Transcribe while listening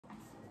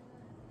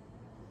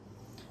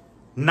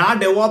నా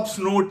DevOps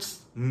notes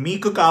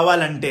మీకు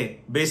కావాలంటే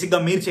బేసిక్గా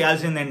మీరు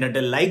చేయాల్సింది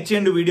ఏంటంటే లైక్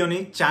చేయండి వీడియోని,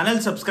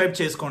 ఛానల్ సబ్స్క్రైబ్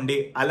చేసుకోండి,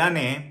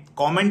 అలానే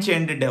కామెంట్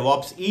చేయండి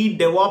డెవాప్స్. ఈ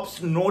డెవాప్స్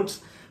నోట్స్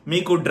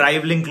మీకు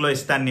డ్రైవ్ లింక్లో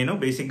ఇస్తాను నేను.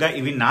 బేసిక్గా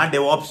ఇవి నా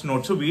డెవాప్స్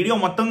నోట్స్. వీడియో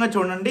మొత్తంగా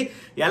చూడండి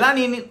ఎలా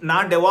నేను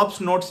నా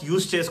డెవాప్స్ నోట్స్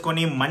యూస్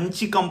చేసుకొని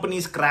మంచి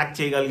కంపెనీస్ క్రాక్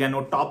చేయగలిగాను,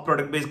 top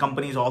product based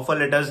companies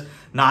offer letters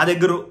నా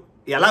దగ్గర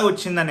ఎలా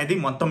వచ్చింది అనేది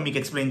మొత్తం మీకు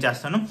ఎక్స్ప్లెయిన్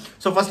చేస్తాను.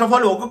 సో ఫస్ట్ ఆఫ్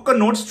ఆల్ ఒక్కొక్క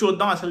నోట్స్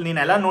చూద్దాం. అసలు నేను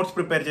ఎలా నోట్స్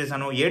ప్రిపేర్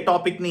చేశాను, ఏ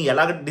టాపిక్ని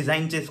ఎలా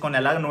డిజైన్ చేసుకొని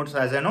ఎలాగ నోట్స్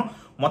రాశాను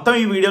మొత్తం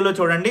ఈ వీడియోలో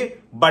చూడండి.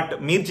 బట్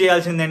మీరు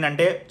చేయాల్సింది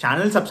ఏంటంటే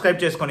ఛానల్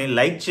సబ్స్క్రైబ్ చేసుకొని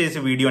లైక్ చేసి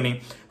వీడియోని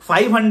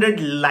 500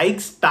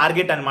 లైక్స్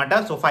టార్గెట్ అనమాట.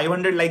 సో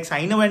 500 లైక్స్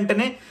అయిన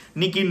వెంటనే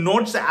నీకు ఈ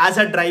notes as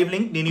a drive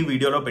link నేను ఈ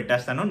వీడియోలో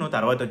పెట్టేస్తాను, నువ్వు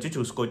తర్వాత వచ్చి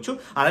చూసుకోవచ్చు.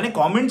 అలానే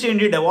కామెంట్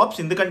చేయండి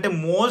డెవాప్స్, ఎందుకంటే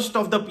most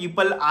of the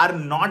people are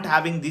not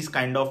having this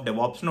kind of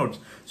DevOps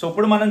notes. So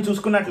ఇప్పుడు మనం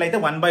చూసుకున్నట్లయితే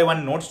 1 by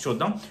 1 నోట్స్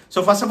చూద్దాం.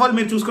 సో ఫస్ట్ ఆఫ్ ఆల్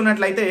మీరు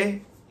చూసుకున్నట్లయితే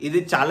ఇది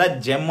చాలా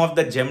gem of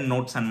the gem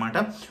notes అనమాట.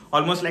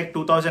 ఆల్మోస్ట్ లైక్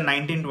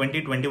 2019,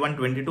 20, 21,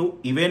 22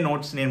 ఇవే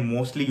నోట్స్ నేను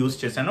మోస్ట్లీ యూజ్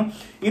చేశాను.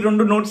 ఈ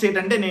రెండు నోట్స్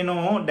ఏంటంటే నేను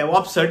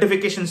డెవాప్స్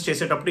సర్టిఫికేషన్స్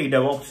చేసేటప్పుడు ఈ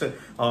డెవాప్స్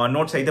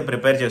నోట్స్ అయితే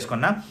ప్రిపేర్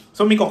చేసుకున్నా.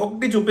 సో మీకు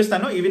ఒక్కొక్కటి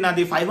చూపిస్తాను. ఇవి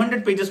నాది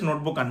 500 పేజెస్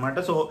నోట్బుక్ అనమాట.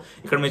 సో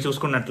ఇక్కడ మీరు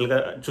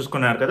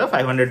చూసుకున్నారు కదా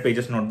 500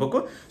 పేజెస్ నోట్బుక్.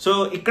 సో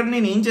ఇక్కడ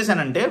నేను ఏం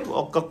చేశానంటే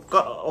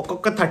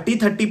ఒక్కొక్క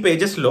 30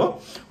 పేజెస్లో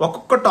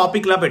ఒక్కొక్క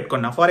టాపిక్ లా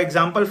పెట్టుకున్నా. For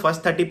example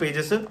first 30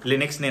 pages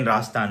Linux నేను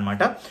రాస్తా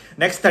అనమాట.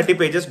 నెక్స్ట్ 30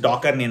 పేజెస్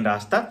డాకర్ నేను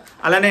రాస్తా.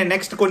 అలానే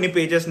నెక్స్ట్ కొన్ని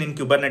పేజెస్ నేను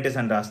క్యూబర్నెటిస్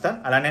అని రాస్తా.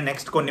 అలానే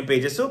నెక్స్ట్ కొన్ని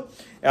పేజెస్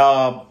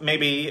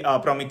మేబీ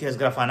ప్రొమిథియస్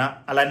గ్రాఫానా.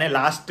 అలానే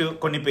లాస్ట్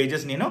కొన్ని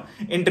పేజెస్ నేను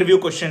ఇంటర్వ్యూ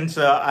క్వశ్చన్స్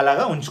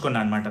అలాగా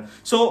ఉంచుకున్నాను అనమాట.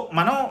 సో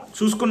మనం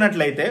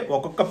చూసుకున్నట్లయితే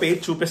ఒక్కొక్క పేజ్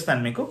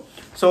చూపిస్తాను మీకు.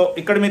 సో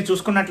ఇక్కడ మీరు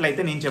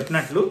చూసుకున్నట్లయితే నేను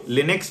చెప్పినట్లు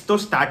లినక్స్తో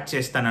స్టార్ట్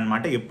చేస్తాను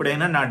అనమాట.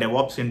 ఎప్పుడైనా నా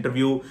డెవాప్స్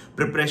ఇంటర్వ్యూ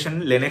ప్రిపరేషన్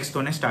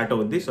లినక్స్తోనే స్టార్ట్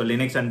అవుద్ది. సో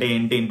లినక్స్ అంటే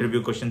ఏంటి,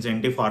 ఇంటర్వ్యూ క్వశ్చన్స్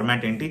ఏంటి,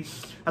 ఫార్మాట్ ఏంటి,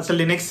 అసలు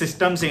లినక్స్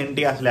సిస్టమ్స్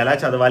ఏంటి, అసలు ఎలా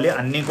చదవాలి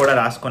అన్నీ కూడా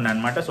రాసుకున్నాను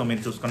అనమాట. సో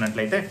మీరు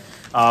చూసుకున్నట్లయితే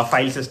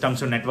file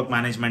systems, network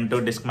management,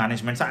 disc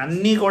managements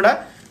అన్నీ కూడా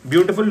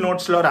బ్యూటిఫుల్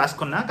నోట్స్లో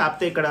రాసుకున్నా.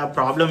 కాకపోతే ఇక్కడ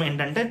ప్రాబ్లం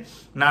ఏంటంటే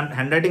నా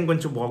హ్యాండ్ రైటింగ్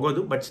కొంచెం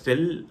బాగోదు, బట్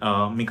స్టిల్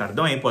మీకు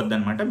అర్థం అయిపోద్ది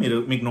అనమాట.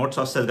 మీకు నోట్స్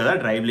వస్తుంది కదా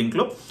drive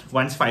లింక్లో.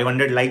 Once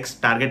 500 likes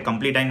target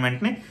complete అయిన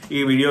వెంటనే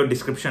ఈ వీడియో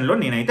డిస్క్రిప్షన్లో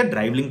నేనైతే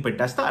డ్రైవ్ లింక్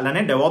పెట్టేస్తాను.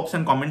 అలానే డెవాప్స్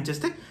అని కామెంట్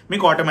చేస్తే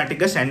మీకు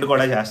ఆటోమేటిక్గా సెండ్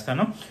కూడా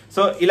చేస్తాను.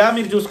 సో ఇలా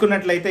మీరు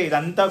చూసుకున్నట్లయితే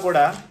ఇదంతా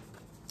కూడా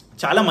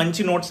చాలా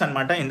మంచి నోట్స్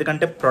అనమాట.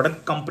 ఎందుకంటే ప్రొడక్ట్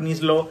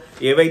కంపెనీస్లో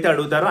ఏవైతే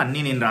అడుగుతారో అన్నీ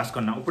నేను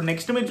రాసుకున్నాను. ఇప్పుడు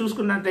నెక్స్ట్ మీరు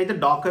చూసుకున్నట్లయితే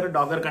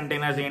డాకర్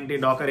కంటైనర్స్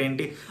ఏంటి, డాకర్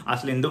ఏంటి,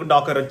 అసలు ఎందుకు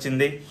డాకర్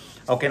వచ్చింది,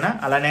 ఓకేనా.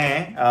 అలానే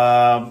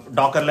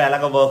డాకర్లో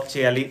ఎలాగ వర్క్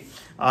చేయాలి,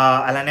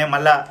 అలానే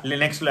మళ్ళీ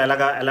లినక్స్లో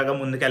ఎలాగ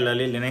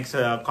ముందుకెళ్ళాలి, లినక్స్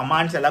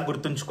కమాండ్స్ ఎలా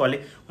గుర్తుంచుకోవాలి,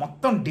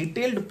 మొత్తం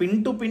డీటెయిల్డ్ పిన్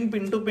టు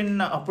పిన్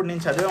అప్పుడు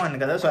నేను చదివేవాడిని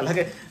కదా. సో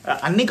అలాగే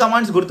అన్ని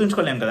కమాండ్స్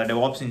గుర్తుంచుకోలేము కదా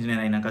డెవాప్స్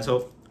ఇంజనీర్ అయినాక. సో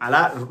అలా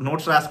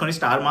నోట్స్ రాసుకొని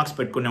స్టార్ మార్క్స్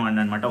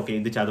పెట్టుకునేవాడిని అనమాట. ఓకే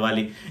ఇది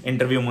చదవాలి,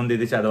 ఇంటర్వ్యూ ముందు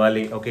ఇది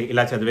చదవాలి, ఓకే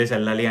ఇలా చదివేసి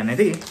వెళ్ళాలి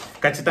అనేది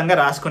ఖచ్చితంగా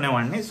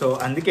రాసుకునేవాడిని. సో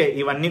అందుకే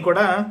ఇవన్నీ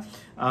కూడా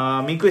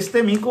మీకు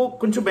ఇస్తే మీకు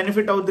కొంచెం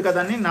బెనిఫిట్ అవుద్ది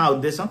కదా అని నా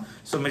ఉద్దేశం.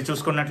 సో మీరు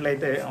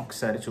చూసుకున్నట్లయితే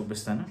ఒకసారి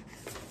చూపిస్తాను.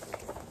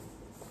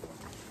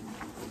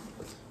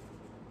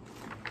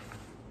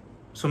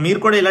 సో మీరు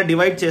కూడా ఇలా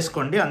డివైడ్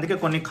చేసుకోండి, అందుకే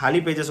కొన్ని ఖాళీ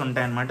పేజెస్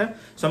ఉంటాయన్నమాట.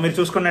 సో మీరు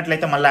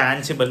చూసుకున్నట్లయితే మళ్ళీ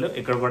యాన్సిబుల్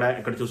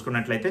ఇక్కడ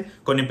చూసుకున్నట్లయితే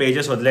కొన్ని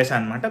పేజెస్ వదిలేసాను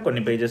అనమాట.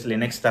 కొన్ని పేజెస్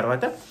లినక్స్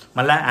తర్వాత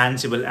మళ్ళీ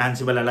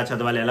యాన్సిబుల్ ఎలా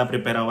చదవాలి, ఎలా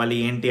ప్రిపేర్ అవ్వాలి,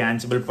 ఏంటి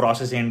యాన్సిబుల్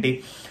ప్రాసెస్ ఏంటి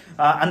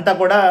అంతా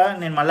కూడా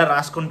నేను మళ్ళీ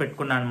రాసుకొని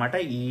పెట్టుకున్నాను అనమాట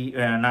ఈ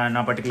నా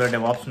పర్టికులర్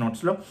డెవాప్స్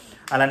నోట్స్లో.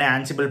 అలానే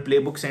యాన్సిబుల్ ప్లే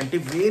బుక్స్ ఏంటి,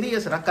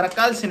 వేరియస్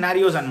రకరకాల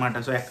సినారియోస్ అనమాట.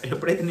 సో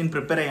ఎప్పుడైతే నేను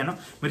ప్రిపేర్ అయ్యానో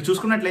మీరు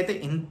చూసుకున్నట్లయితే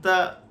ఇంత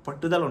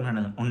పట్టుదల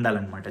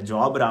ఉండాలన్నమాట.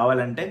 జాబ్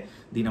రావాలంటే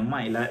దీనమ్మ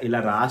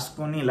ఇలా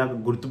రాసుకొని ఇలా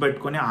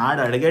గుర్తుపెట్టుకొని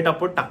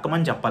అడిగేటప్పుడు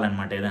టక్కమని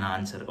చెప్పాలన్నమాట ఏదైనా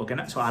ఆన్సర్,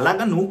 ఓకేనా. సో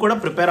అలాగా నువ్వు కూడా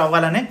ప్రిపేర్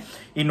అవ్వాలనే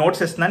ఈ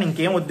నోట్స్ ఇస్తున్నాను.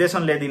 ఇంకేం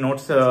ఉద్దేశం లేదు ఈ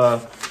నోట్స్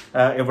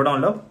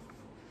ఇవ్వడంలో,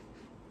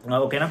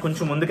 ఓకేనా.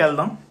 కొంచెం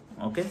ముందుకెళ్దాం,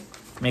 ఓకే.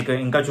 మీకు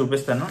ఇంకా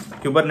చూపిస్తాను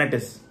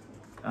కుబర్నెటిస్.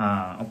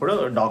 ఇప్పుడు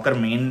డాకర్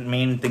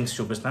మెయిన్ థింగ్స్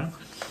చూపిస్తాను.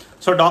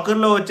 సో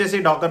డాకర్లో వచ్చేసి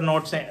డాకర్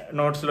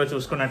నోట్స్లో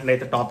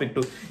చూసుకున్నట్లయితే టాపిక్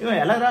 2 ఇవి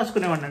ఎలా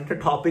రాసుకునేవాడిని అంటే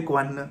టాపిక్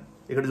 1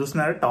 ఇక్కడ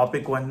చూస్తున్నారు,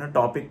 టాపిక్ 1,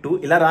 టాపిక్ 2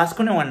 ఇలా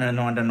రాసుకునేవాడిని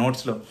అనమాట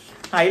నోట్స్లో.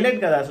 హైలైట్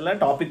కదా అసలు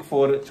టాపిక్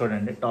 4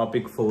 చూడండి,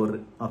 టాపిక్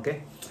 4, ఓకే.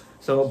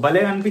 సో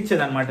భలే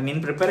అనిపించేది అనమాట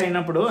నేను ప్రిపేర్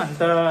అయినప్పుడు.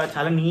 అంతా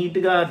చాలా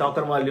నీట్గా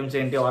డాకర్ వాల్యూమ్స్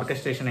ఏంటి,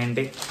 ఆర్కెస్ట్రేషన్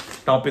ఏంటి,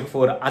 టాపిక్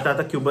 4, ఆ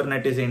తర్వాత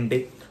క్యూబర్నెటిస్ ఏంటి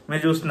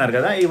మీరు చూస్తున్నారు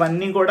కదా.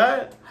 ఇవన్నీ కూడా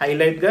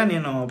హైలైట్గా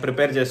నేను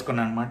ప్రిపేర్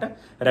చేసుకున్నాను అనమాట.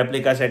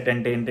 రెప్లికా సెట్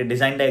అంటే ఏంటి,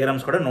 డిజైన్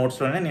డయాగ్రామ్స్ కూడా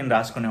నోట్స్లోనే నేను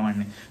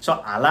రాసుకునేవాడిని. సో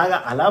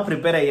అలా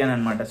ప్రిపేర్ అయ్యాను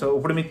అనమాట. సో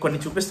ఇప్పుడు మీకు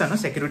కొన్ని చూపిస్తాను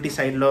సెక్యూరిటీ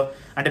సైడ్లో.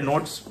 అంటే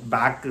నోట్స్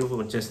బ్యాక్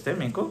వచ్చేస్తే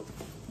మీకు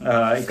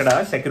ఇక్కడ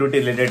సెక్యూరిటీ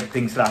రిలేటెడ్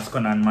థింగ్స్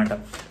రాసుకున్నాను అనమాట.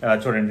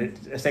 చూడండి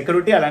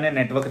సెక్యూరిటీ అలానే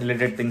నెట్వర్క్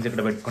రిలేటెడ్ థింగ్స్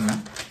ఇక్కడ పెట్టుకున్నా.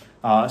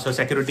 So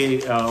security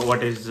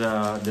what is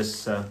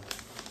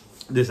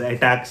this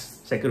attacks,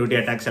 security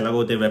attacks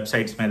ఎలాగవుతాయి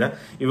websites మీద,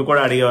 ఇవి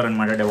కూడా అడిగేవారు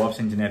అనమాట DevOps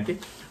ఇంజనీర్కి.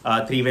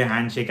 3-way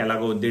hand shake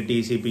ఎలాగవుద్ది,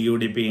 TCP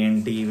UDP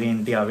ఏంటి,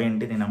 ఇవేంటి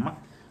అవేంటి, నేనమ్మ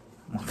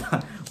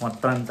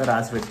మొత్తం అంతా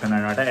రాసి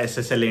పెట్టుకున్నాను అనమాట.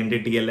 SSL ఏంటి,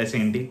 TLS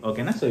ఏంటి,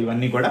 ఓకేనా. సో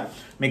ఇవన్నీ కూడా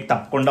మీకు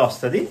తప్పకుండా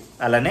వస్తుంది.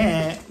 అలానే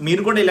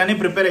మీరు కూడా ఇలానే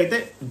ప్రిపేర్ అయితే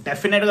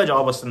డెఫినెట్గా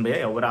జాబ్ వస్తుంది భయ్య,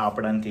 ఎవరు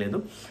ఆపడానికి లేదు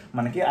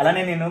మనకి.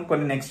 అలానే నేను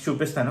కొన్ని నెక్స్ట్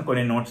చూపిస్తాను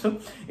కొన్ని నోట్స్.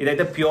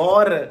 ఇదైతే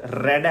ప్యూర్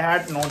రెడ్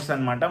హ్యాట్ నోట్స్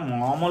అనమాట,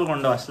 మామూలుగా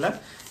ఉండవు అసలు.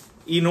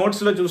 ఈ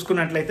నోట్స్లో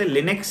చూసుకున్నట్లయితే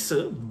Linux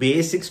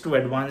basics to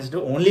advanced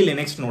only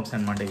Linux notes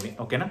అనమాట ఇవి,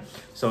 ఓకేనా.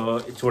 సో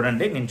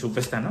చూడండి నేను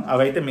చూపిస్తాను.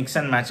 అవైతే మిక్స్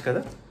అండ్ మ్యాచ్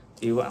కదా,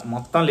 ఇవి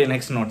మొత్తం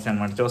లినక్స్ నోట్స్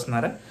అనమాట,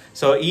 చూస్తున్నారా.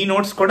 సో ఈ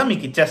నోట్స్ కూడా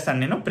మీకు ఇచ్చేస్తాను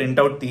నేను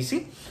ప్రింట్అవుట్ తీసి.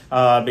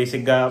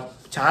 బేసిక్గా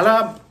చాలా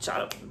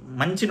చాలా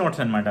మంచి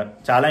నోట్స్ అనమాట,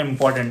 చాలా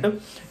ఇంపార్టెంట్.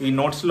 ఈ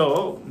నోట్స్లో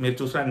మీరు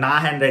చూసిన నా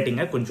హ్యాండ్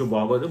రైటింగ్ కొంచెం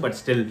బాగోదు, బట్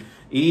స్టిల్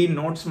ఈ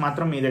నోట్స్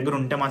మాత్రం మీ దగ్గర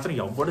ఉంటే మాత్రం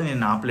ఎవ్వడు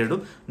నేను ఆపలేడు,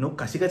 నువ్వు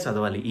కసిగా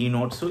చదవాలి ఈ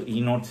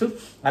నోట్స్.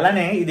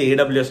 అలానే ఇది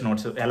AWS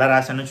నోట్స్ ఎలా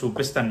రాశానో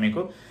చూపిస్తాను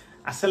మీకు.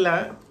 అసలు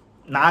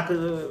నాకు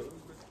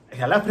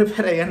ఎలా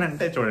ప్రిపేర్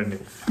అయ్యానంటే చూడండి,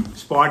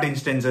 స్పాట్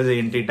ఇన్స్టెన్సెస్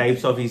ఏంటి,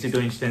 టైప్స్ ఆఫ్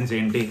EC2 ఇన్స్టెన్స్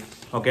ఏంటి,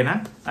 ఓకేనా.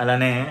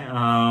 అలానే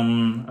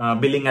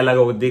బిల్లింగ్ ఎలాగ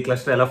అవుద్ది,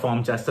 క్లస్టర్ ఎలా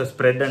ఫామ్ చేస్తారు,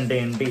 స్ప్రెడ్ అంటే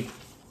ఏంటి,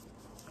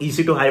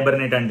 EC2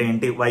 హైబర్నేట్ అంటే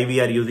ఏంటి, వై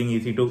వీఆర్ యూజింగ్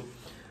EC2.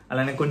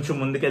 అలానే కొంచెం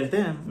ముందుకెళ్తే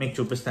మీకు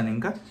చూపిస్తాను,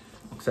 ఇంకా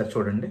ఒకసారి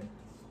చూడండి.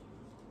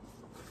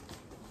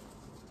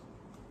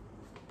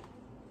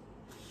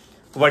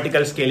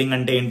 వర్టికల్ స్కేలింగ్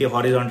అంటే ఏంటి,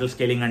 హారిజాంటల్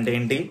స్కేలింగ్ అంటే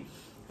ఏంటి,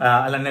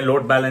 అలానే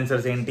లోడ్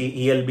బ్యాలెన్సర్స్ ఏంటి,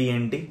 ELB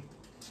ఏంటి,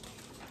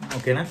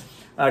 ఓకేనా.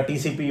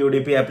 TCP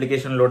UDP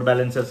application load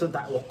balancers,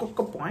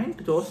 ఒక్కొక్క పాయింట్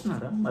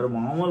చూస్తున్నారా మరి,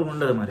 మామూలుగా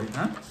ఉండదు మరి.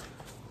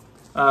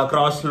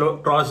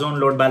 క్రాస్ జోన్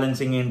లోడ్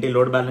బ్యాలెన్సింగ్ ఏంటి,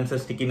 లోడ్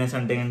బ్యాలెన్సర్ స్టిక్కీనెస్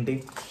అంటే ఏంటి,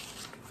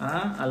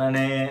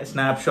 అలానే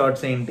స్నాప్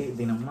షాట్స్ ఏంటి,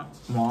 దీనమ్మ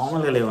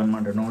మామూలుగా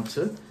లేవన్నమాట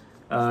notes.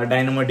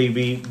 Dynamo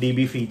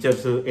DB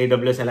features,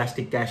 AWS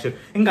elastic cash,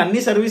 ఇంకా అన్ని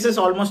సర్వీసెస్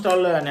ఆల్మోస్ట్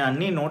ఆల్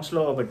అన్ని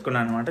నోట్స్లో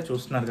పెట్టుకున్నాను అనమాట,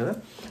 చూస్తున్నారు కదా.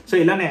 సో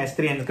ఇలానే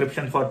S3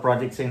 ఎన్క్రిప్షన్ ఫర్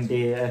ప్రాజెక్ట్స్ ఏంటి,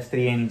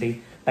 S3 ఏంటి,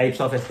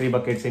 టైప్స్ ఆఫ్ S3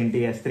 బకెట్స్ ఏంటి,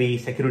 S3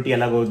 సెక్యూరిటీ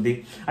ఎలాగవుద్ది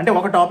అంటే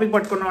ఒక టాపిక్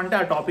పట్టుకున్నాం అంటే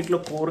ఆ టాపిక్లో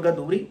కోర్గా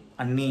దూరి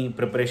అన్ని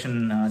ప్రిపరేషన్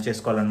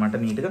చేసుకోవాలన్నమాట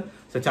నీట్గా.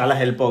 సో చాలా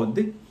హెల్ప్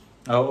అవుద్ది,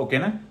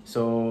 ఓకేనా.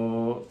 సో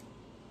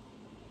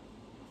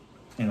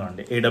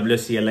ఇదిగోండి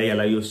AWS CLI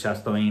ఎలా యూస్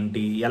చేస్తాం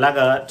ఏంటి,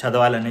 ఎలాగా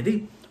చదవాలనేది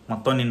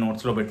మొత్తం నేను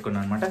నోట్స్లో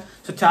పెట్టుకున్నాను అనమాట.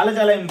 సో చాలా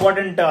చాలా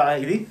ఇంపార్టెంట్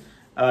ఇది,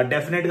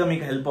 డెఫినెట్గా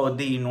మీకు హెల్ప్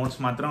అవుద్ది. ఈ నోట్స్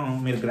మాత్రం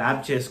మీరు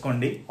గ్రాప్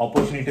చేసుకోండి,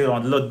 ఆపర్చునిటీ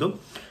వదలొద్దు.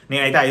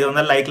 నేనైతే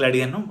 500 లైక్లు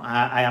అడిగాను,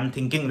 I'm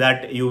thinking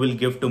that you will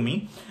give to me.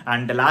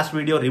 And last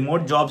video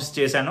remote jobs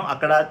చేశాను,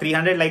 అక్కడ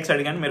 300 లైక్స్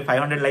అడిగాను, మీరు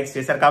 500 లైక్స్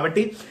చేశారు.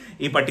 కాబట్టి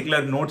ఈ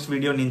పర్టికులర్ నోట్స్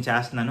వీడియో నేను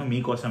చేస్తున్నాను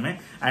మీకోసమే.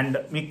 అండ్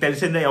మీకు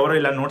తెలిసిందే ఎవరో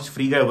ఇలా నోట్స్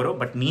ఫ్రీగా ఎవరో,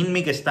 బట్ నేను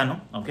మీకు ఇస్తాను,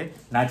 ఓకే.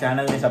 నా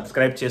ఛానల్ని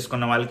సబ్స్క్రైబ్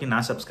చేసుకున్న వాళ్ళకి, నా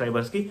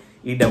సబ్స్క్రైబర్స్కి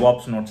ఈ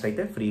DevOps నోట్స్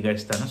అయితే ఫ్రీగా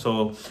ఇస్తాను. సో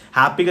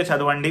హ్యాపీగా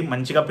చదవండి,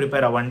 మంచిగా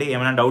ప్రిపేర్ అవ్వండి.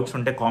 ఏమైనా డౌట్స్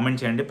ఉంటే కామెంట్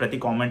చేయండి, ప్రతి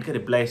కామెంట్కి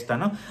రిప్లై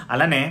ఇస్తాను.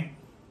 అలానే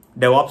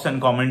DevOps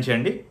అని కామెంట్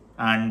చేయండి.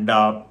 అండ్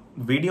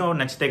వీడియో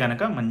నచ్చితే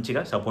కనుక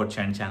మంచిగా సపోర్ట్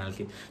చేయండి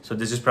ఛానల్కి. So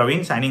this is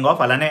Praveen signing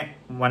off. అలానే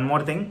వన్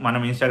మోర్ థింగ్,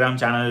 మనం ఇన్స్టాగ్రామ్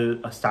ఛానల్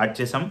స్టార్ట్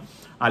చేసాం,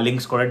 ఆ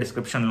లింక్స్ కూడా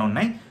డిస్క్రిప్షన్లో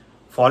ఉన్నాయి,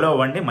 ఫాలో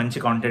అవ్వండి, మంచి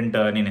కాంటెంట్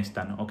నేను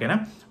ఇస్తాను, ఓకేనా.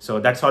 So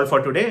that's all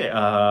for today,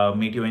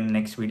 meet you in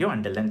next video.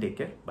 Until then take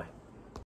care, bye.